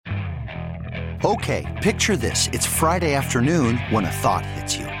Okay, picture this. It's Friday afternoon when a thought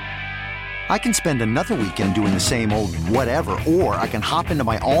hits you. I can spend another weekend doing the same old whatever, or I can hop into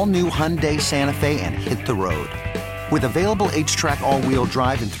my all-new Hyundai Santa Fe and hit the road. With available H-Track all-wheel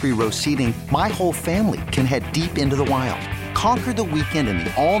drive and 3-row seating, my whole family can head deep into the wild. Conquer the weekend in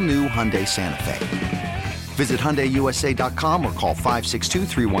the all-new Hyundai Santa Fe. Visit HyundaiUSA.com or call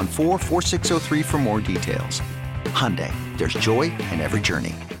 562-314-4603 for more details. Hyundai, there's joy in every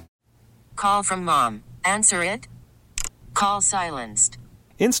journey. Call from mom. Answer it. Call silenced.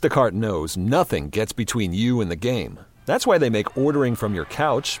 Instacart knows nothing gets between you and the game. That's why they make ordering from your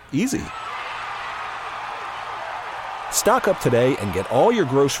couch easy. Stock up today and get all your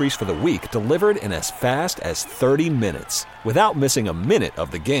groceries for the week delivered in as fast as 30 minutes without missing a minute of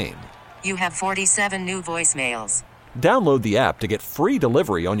the game. You have 47 new voicemails. Download the app to get free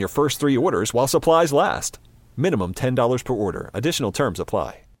delivery on your first 3 orders while supplies last. Minimum $10 per order. Additional terms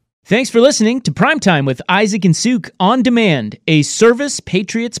apply. Thanks for listening to Primetime with Isaac and Suk on Demand, a Service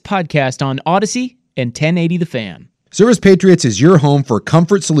Patriots podcast on Odyssey and 1080 The Fan. Service Patriots is your home for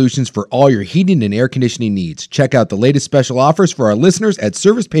comfort solutions for all your heating and air conditioning needs. Check out the latest special offers for our listeners at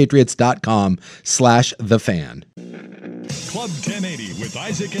servicepatriots.com/thefan. Club 1080 with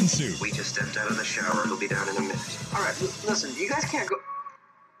Isaac and Suk. We just stepped out of the shower. We'll be down in a minute. All right, listen, you guys can't go.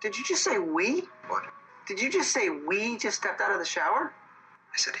 Did you just say we? What? Did you just say we just stepped out of the shower?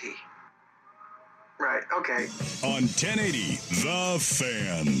 I said he. Right, okay. On 1080, The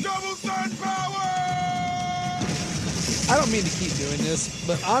Fan. Double sun power! I don't mean to keep doing this,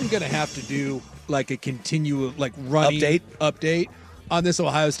 but I'm going to have to do like a continual, like running update on this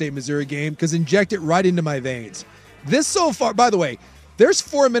Ohio State-Missouri game because inject it right into my veins. This so far, by the way, there's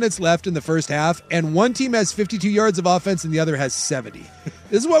 4 minutes left in the first half, and one team has 52 yards of offense and the other has 70.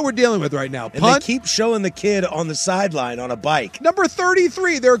 This is what we're dealing with right now. And they keep showing the kid on the sideline on a bike. Number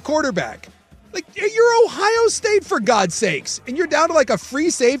 33, their quarterback. Like, you're Ohio State, for God's sakes, and you're down to like a free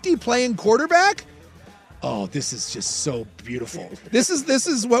safety playing quarterback? Oh, this is just so beautiful. This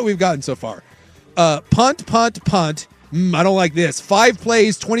is what we've gotten so far. Punt. I don't like this. 5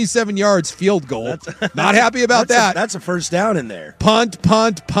 plays, 27 yards, field goal. Not happy about that. That's a first down in there. Punt.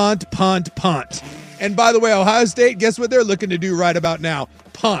 And by the way, Ohio State, guess what they're looking to do right about now?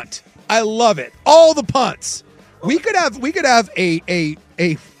 Punt. I love it. All the punts. We could have a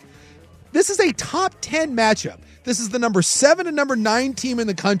this is a top 10 matchup. This is the number 7 and number 9 team in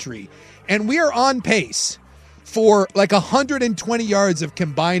the country, and we are on pace for like 120 yards of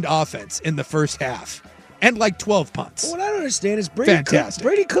combined offense in the first half. And like 12 punts. What I don't understand is Brady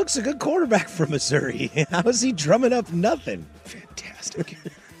Cook's a good quarterback for Missouri. How is he drumming up nothing? Fantastic.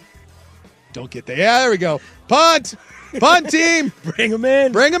 Don't get there. Yeah, there we go. Punt team. Bring him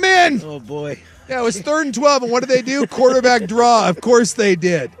in. Oh, boy. Yeah, it was 3rd and 12, and what did they do? Quarterback draw. Of course they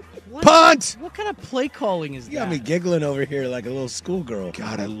did. Punt. What kind of play calling is that? You got me giggling over here like a little schoolgirl.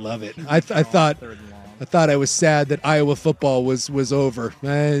 God, I love it. I thought I was sad that Iowa football was over.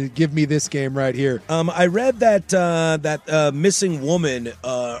 Give me this game right here. I read that missing woman,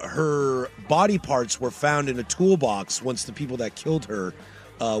 her body parts were found in a toolbox once the people that killed her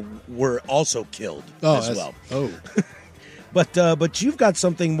were also killed as well. Oh. But you've got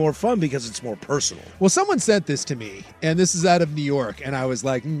something more fun because it's more personal. Well, someone sent this to me, and this is out of New York, and I was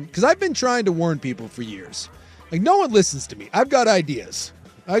like, because I've been trying to warn people for years. Like, no one listens to me. I've got ideas.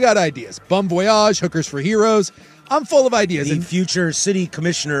 Bum Voyage, Hookers for Heroes. I'm full of ideas. The future city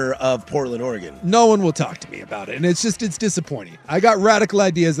commissioner of Portland, Oregon. No one will talk to me about it, and it's disappointing. I got radical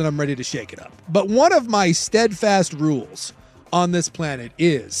ideas, and I'm ready to shake it up. But one of my steadfast rules on this planet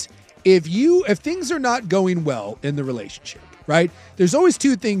is if things are not going well in the relationship, right? There's always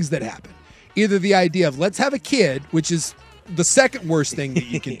 2 things that happen. Either the idea of let's have a kid, which is the second worst thing that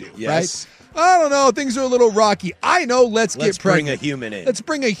you can do, yes. Right? I don't know, things are a little rocky. I know, let's get pregnant. Bring a human in. Let's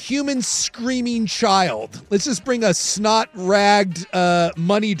bring a human screaming child. Let's just bring a snot-ragged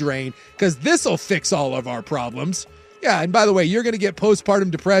money drain, because this will fix all of our problems. Yeah, and by the way, you're going to get postpartum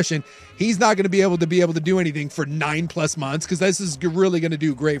depression. He's not going to be able to do anything for 9+ months because this is really going to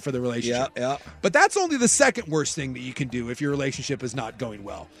do great for the relationship. Yeah. But that's only the second worst thing that you can do if your relationship is not going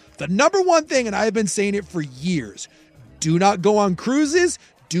well. The number one thing, and I've been saying it for years, do not go on cruises,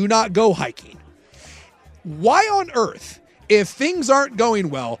 do not go hiking. Why on earth, if things aren't going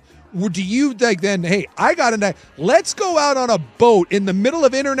well, do you think then, hey, let's go out on a boat in the middle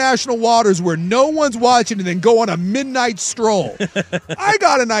of international waters where no one's watching and then go on a midnight stroll? I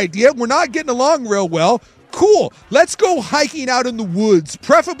got an idea. We're not getting along real well. Cool. Let's go hiking out in the woods,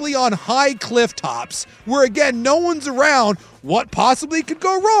 preferably on high cliff tops where, again, no one's around. What possibly could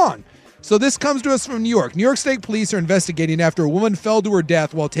go wrong? So this comes to us from New York. New York State Police are investigating after a woman fell to her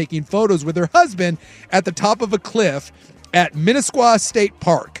death while taking photos with her husband at the top of a cliff at Minnesota State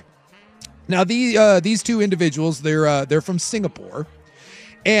Park. Now, these two individuals, they're from Singapore,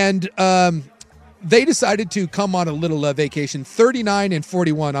 and they decided to come on a little vacation. 39 and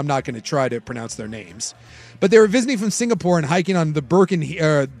 41. I'm not going to try to pronounce their names, but they were visiting from Singapore and hiking on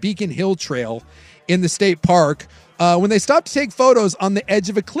the Beacon Hill Trail in the state park when they stopped to take photos on the edge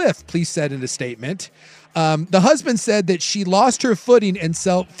of a cliff, police said in a statement. The husband said that she lost her footing and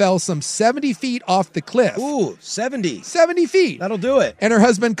fell some 70 feet off the cliff. Ooh, 70. 70 feet. That'll do it. And her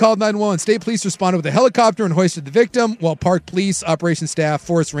husband called 911. State police responded with a helicopter and hoisted the victim, while park police, operations staff,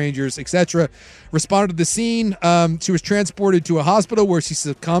 forest rangers, etc. responded to the scene. She was transported to a hospital where she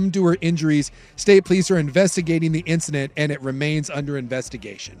succumbed to her injuries. State police are investigating the incident, and it remains under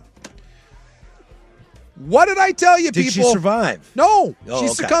investigation. What did I tell you, people? Did she survive? No. Oh, she okay.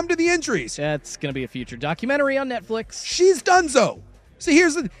 succumbed to the injuries. That's going to be a future documentary on Netflix. She's donezo. So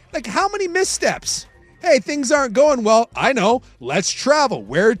here's how many missteps? Hey, things aren't going well. I know. Let's travel.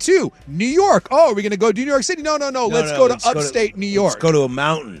 Where to? New York. Oh, are we going to go to New York City? No. Let's go to upstate New York. Let's go to a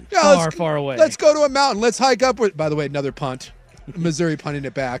mountain. Yeah, far away. Let's go to a mountain. Let's hike up. By the way, another punt. Missouri punting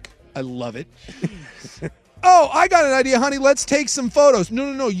it back. I love it. Oh, I got an idea, honey. Let's take some photos.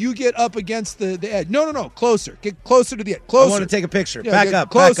 No. You get up against the edge. No. Closer. Get closer to the edge. Closer. I want to take a picture. Yeah, back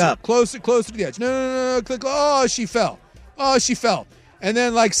up. Closer to the edge. No. Click. Oh, she fell. And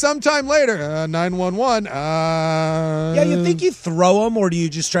then, sometime later, 911. Yeah, you think you throw them, or do you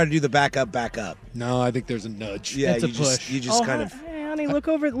just try to do the back up? No, I think there's a nudge. Yeah, That's a push. You just kind of. Hey, honey,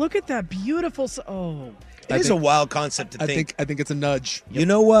 look at that beautiful. It is a wild concept to think. I think it's a nudge. You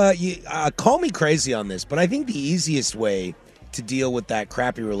know what? Call me crazy on this, but I think the easiest way to deal with that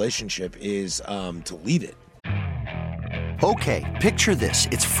crappy relationship is to leave it. Okay, picture this.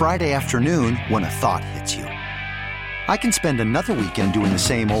 It's Friday afternoon when a thought hits you. I can spend another weekend doing the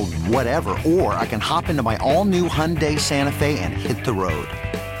same old whatever, or I can hop into my all-new Hyundai Santa Fe and hit the road.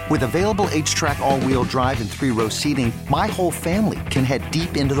 With available H-Track all-wheel drive and 3-row seating, my whole family can head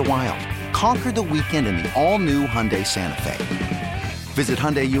deep into the wild. Conquer the weekend in the all-new Hyundai Santa Fe. Visit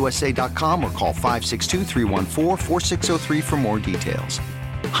HyundaiUSA.com or call 562-314-4603 for more details.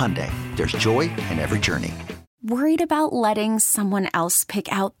 Hyundai, there's joy in every journey. Worried about letting someone else pick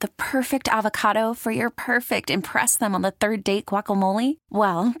out the perfect avocado for your perfect impress them on the third date guacamole?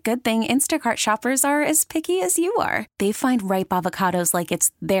 Well, good thing Instacart shoppers are as picky as you are. They find ripe avocados like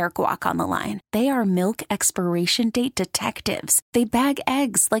it's their guac on the line. They are milk expiration date detectives. They bag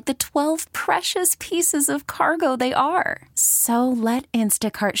eggs like the 12 precious pieces of cargo they are. So let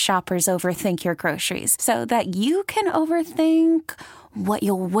Instacart shoppers overthink your groceries so that you can overthink what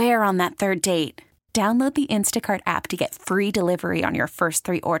you'll wear on that third date. Download the Instacart app to get free delivery on your first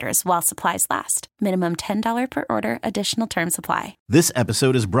 3 orders while supplies last. Minimum $10 per order. Additional terms apply. This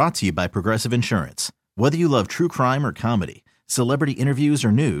episode is brought to you by Progressive Insurance. Whether you love true crime or comedy, celebrity interviews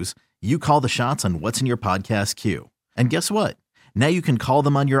or news, you call the shots on what's in your podcast queue. And guess what? Now you can call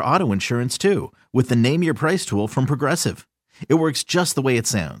them on your auto insurance too with the Name Your Price tool from Progressive. It works just the way it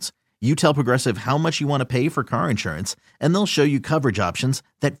sounds. You tell Progressive how much you want to pay for car insurance, and they'll show you coverage options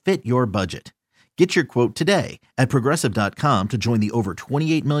that fit your budget. Get your quote today at Progressive.com to join the over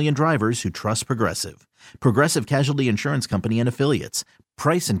 28 million drivers who trust Progressive. Progressive Casualty Insurance Company and Affiliates.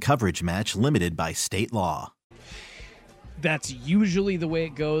 Price and coverage match limited by state law. That's usually the way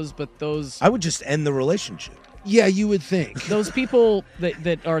it goes, but I would just end the relationship. Yeah, you would think. Those people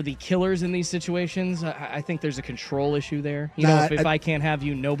that are the killers in these situations, I think there's a control issue there. If I can't have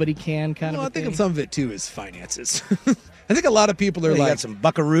you, nobody can kind of a thing. I think some of it, too, is finances. I think a lot of people are you got some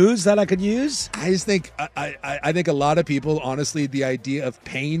buckaroos that I could use? I just think, I think a lot of people, honestly, the idea of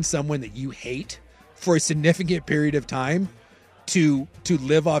paying someone that you hate for a significant period of time to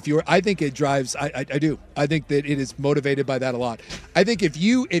live off I think it drives, I do. I think that it is motivated by that a lot. I think if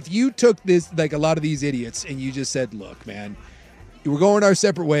you took this, like a lot of these idiots, and you just said, look, man, we're going our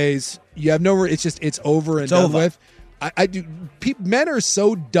separate ways. You have nowhere, it's over and done with. Men are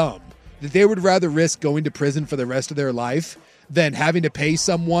so dumb that they would rather risk going to prison for the rest of their life than having to pay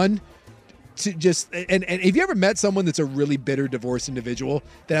someone to just, and have you ever met someone that's a really bitter divorced individual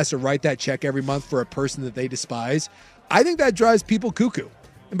that has to write that check every month for a person that they despise? I think that drives people cuckoo.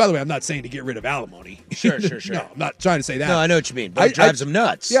 And by the way, I'm not saying to get rid of alimony. Sure. No, I'm not trying to say that. No, I know what you mean, but it drives them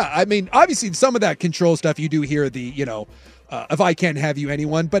nuts. Yeah, I mean, obviously, some of that control stuff you do hear if I can't have you,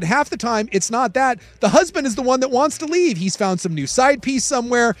 anyone. But half the time, it's not that. The husband is the one that wants to leave. He's found some new side piece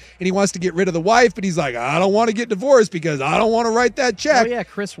somewhere, and he wants to get rid of the wife, but he's like, I don't want to get divorced because I don't want to write that check. Oh, yeah,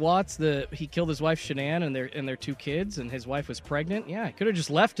 Chris Watts, he killed his wife, Shanann, and their 2 kids, and his wife was pregnant. Yeah, he could have just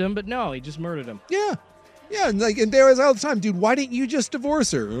left him, but no, he just murdered him. Yeah. Yeah, and there was all the time, dude, why didn't you just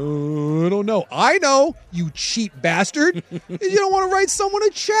divorce her? I don't know. I know, you cheap bastard. You don't want to write someone a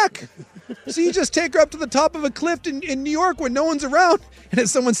check. So you just take her up to the top of a cliff in New York when no one's around. And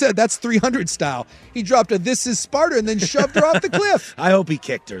as someone said, that's 300 style. He dropped a "This is Sparta" and then shoved her off the cliff. I hope he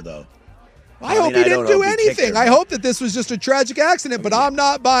kicked her, though. I hope he didn't do anything. I hope that this was just a tragic accident, but I'm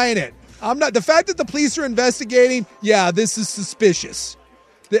not buying it. The fact that the police are investigating, yeah, this is suspicious.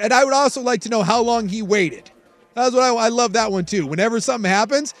 And I would also like to know how long he waited. That's what I love that one too. Whenever something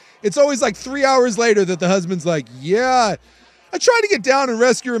happens, it's always like 3 hours later that the husband's like, yeah, I tried to get down and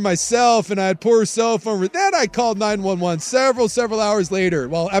rescue her myself, and I had poor cell phone. Then I called 911 several hours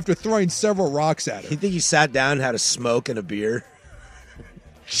later, after throwing several rocks at her. You think he sat down and had a smoke and a beer?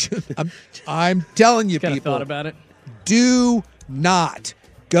 I'm telling you, people. Thought about it. Do not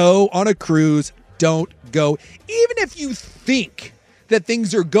go on a cruise. Don't go. Even if you think that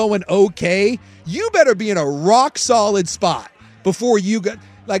things are going okay, you better be in a rock solid spot before you go.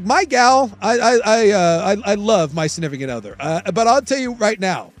 Like my gal, I love my significant other, but I'll tell you right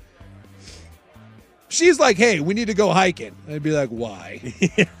now, she's like, "Hey, we need to go hiking." I'd be like, "Why?"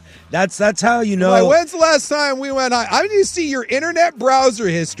 That's how you know. Like, when's the last time we went hiking? I need to see your internet browser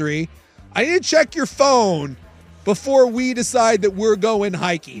history. I need to check your phone before we decide that we're going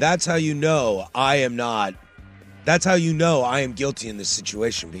hiking. That's how you know I am not. That's how you know I am guilty in this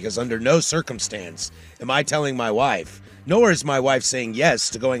situation, because under no circumstance am I telling my wife, nor is my wife saying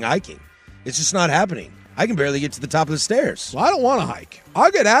yes to going hiking. It's just not happening. I can barely get to the top of the stairs. Well, I don't want to hike. I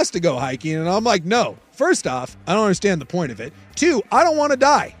get asked to go hiking, and I'm like, no. First off, I don't understand the point of it. 2, I don't want to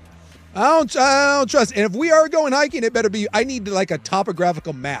die. I don't trust. And if we are going hiking, it better be, I need like a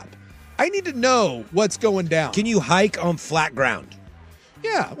topographical map. I need to know what's going down. Can you hike on flat ground?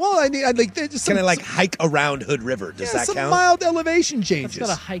 Yeah, well, I'd like just can I hike around Hood River? Does that some count? Mild elevation changes. That's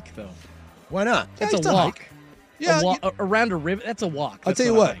not a hike, though. Why not? That's a walk. Hike. Yeah, around a river. That's a walk. I'll tell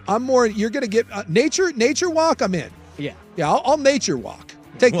you what. I'm more. You're gonna get nature walk. I'm in. Yeah. Yeah. I'll nature walk.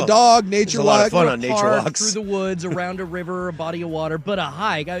 Take the dog. Nature walk. A lot of fun on nature walks. Through the woods, around a river, a body of water, but a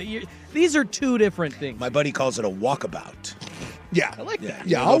hike. These are 2 different things. My buddy calls it a walkabout. Yeah, I like that.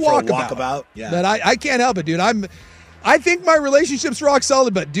 Yeah, I'll walkabout. Yeah, but I can't help it, dude. I think my relationship's rock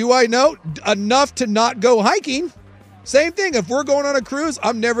solid, but do I know enough to not go hiking? Same thing. If we're going on a cruise,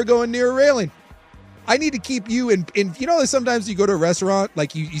 I'm never going near a railing. I need to keep you in sometimes you go to a restaurant,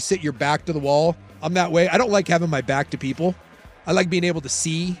 like you sit your back to the wall. I'm that way. I don't like having my back to people. I like being able to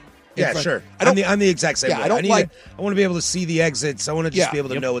see. Yeah, sure. I'm the exact same way. I want to be able to see the exits. I want to just be able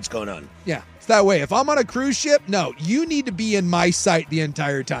to know what's going on. Yeah, it's that way. If I'm on a cruise ship, no, you need to be in my sight the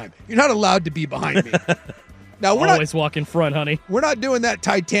entire time. You're not allowed to be behind me. Now, we're always walk in front, honey. We're not doing that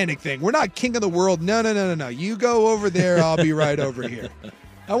Titanic thing. We're not king of the world. No. You go over there, I'll be right over here.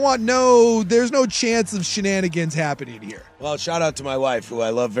 There's no chance of shenanigans happening here. Well, shout out to my wife, who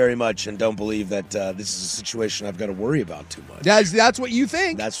I love very much and don't believe that this is a situation I've got to worry about too much. That's what you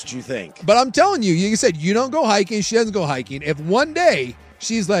think. That's what you think. But I'm telling you, you said you don't go hiking, she doesn't go hiking. If one day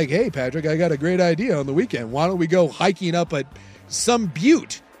she's like, hey, Patrick, I got a great idea on the weekend. Why don't we go hiking up at some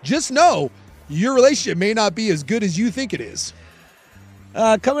butte? Just know your relationship may not be as good as you think it is.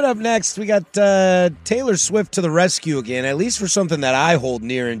 Coming up next, we got Taylor Swift to the rescue again, at least for something that I hold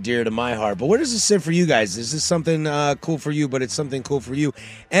near and dear to my heart. But where does this sit for you guys? Is this something cool for you, but it's something cool for you?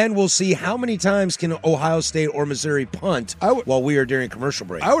 And we'll see how many times can Ohio State or Missouri punt while we are during commercial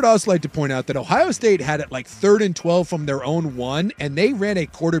break. I would also like to point out that Ohio State had it like 3rd and 12 from their own 1, and they ran a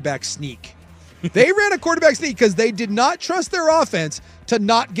quarterback sneak. They ran a quarterback sneak because they did not trust their offense to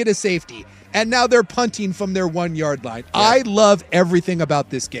not get a safety. And now they're punting from their 1-yard line. Yeah. I love everything about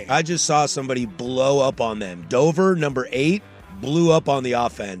this game. I just saw somebody blow up on them. Dover, number 8, blew up on the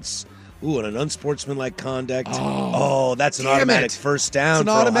offense. Ooh, and an unsportsmanlike conduct. Oh, that's an automatic first down. It's an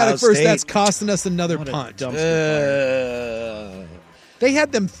automatic first. That's costing us another punt. They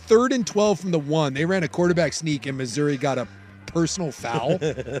had them 3rd and 12 from the 1. They ran a quarterback sneak, and Missouri got a personal foul.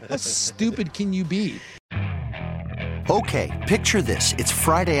 How stupid can you be? Okay, picture this. It's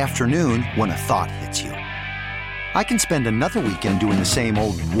Friday afternoon when a thought hits you. I can spend another weekend doing the same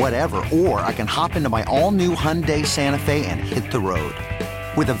old whatever, or I can hop into my all-new Hyundai Santa Fe and hit the road.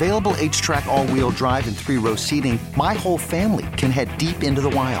 With available H-Track all-wheel drive and 3-row seating, my whole family can head deep into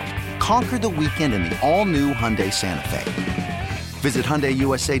the wild. Conquer the weekend in the all-new Hyundai Santa Fe. Visit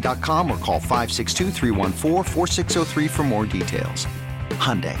HyundaiUSA.com or call 562-314-4603 for more details.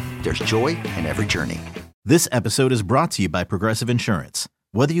 Hyundai, there's joy in every journey. This episode is brought to you by Progressive Insurance.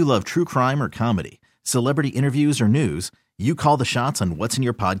 Whether you love true crime or comedy, celebrity interviews or news, you call the shots on what's in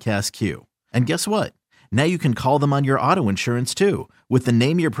your podcast queue. And guess what? Now you can call them on your auto insurance too with the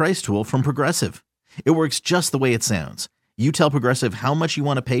Name Your Price tool from Progressive. It works just the way it sounds. You tell Progressive how much you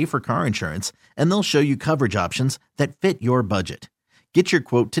want to pay for car insurance, and they'll show you coverage options that fit your budget. Get your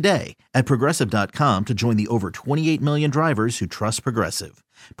quote today at Progressive.com to join the over 28 million drivers who trust Progressive.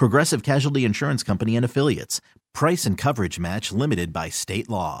 Progressive Casualty Insurance Company and Affiliates. Price and coverage match limited by state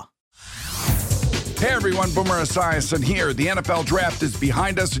law. Hey everyone, Boomer Esiason here. The NFL Draft is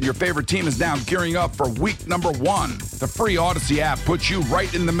behind us and your favorite team is now gearing up for week number 1. The free Odyssey app puts you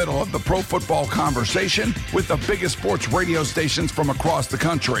right in the middle of the pro football conversation with the biggest sports radio stations from across the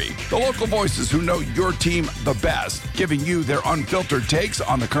country. The local voices who know your team the best, giving you their unfiltered takes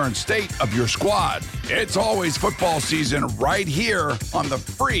on the current state of your squad. It's always football season right here on the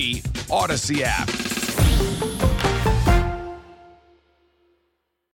free Odyssey app.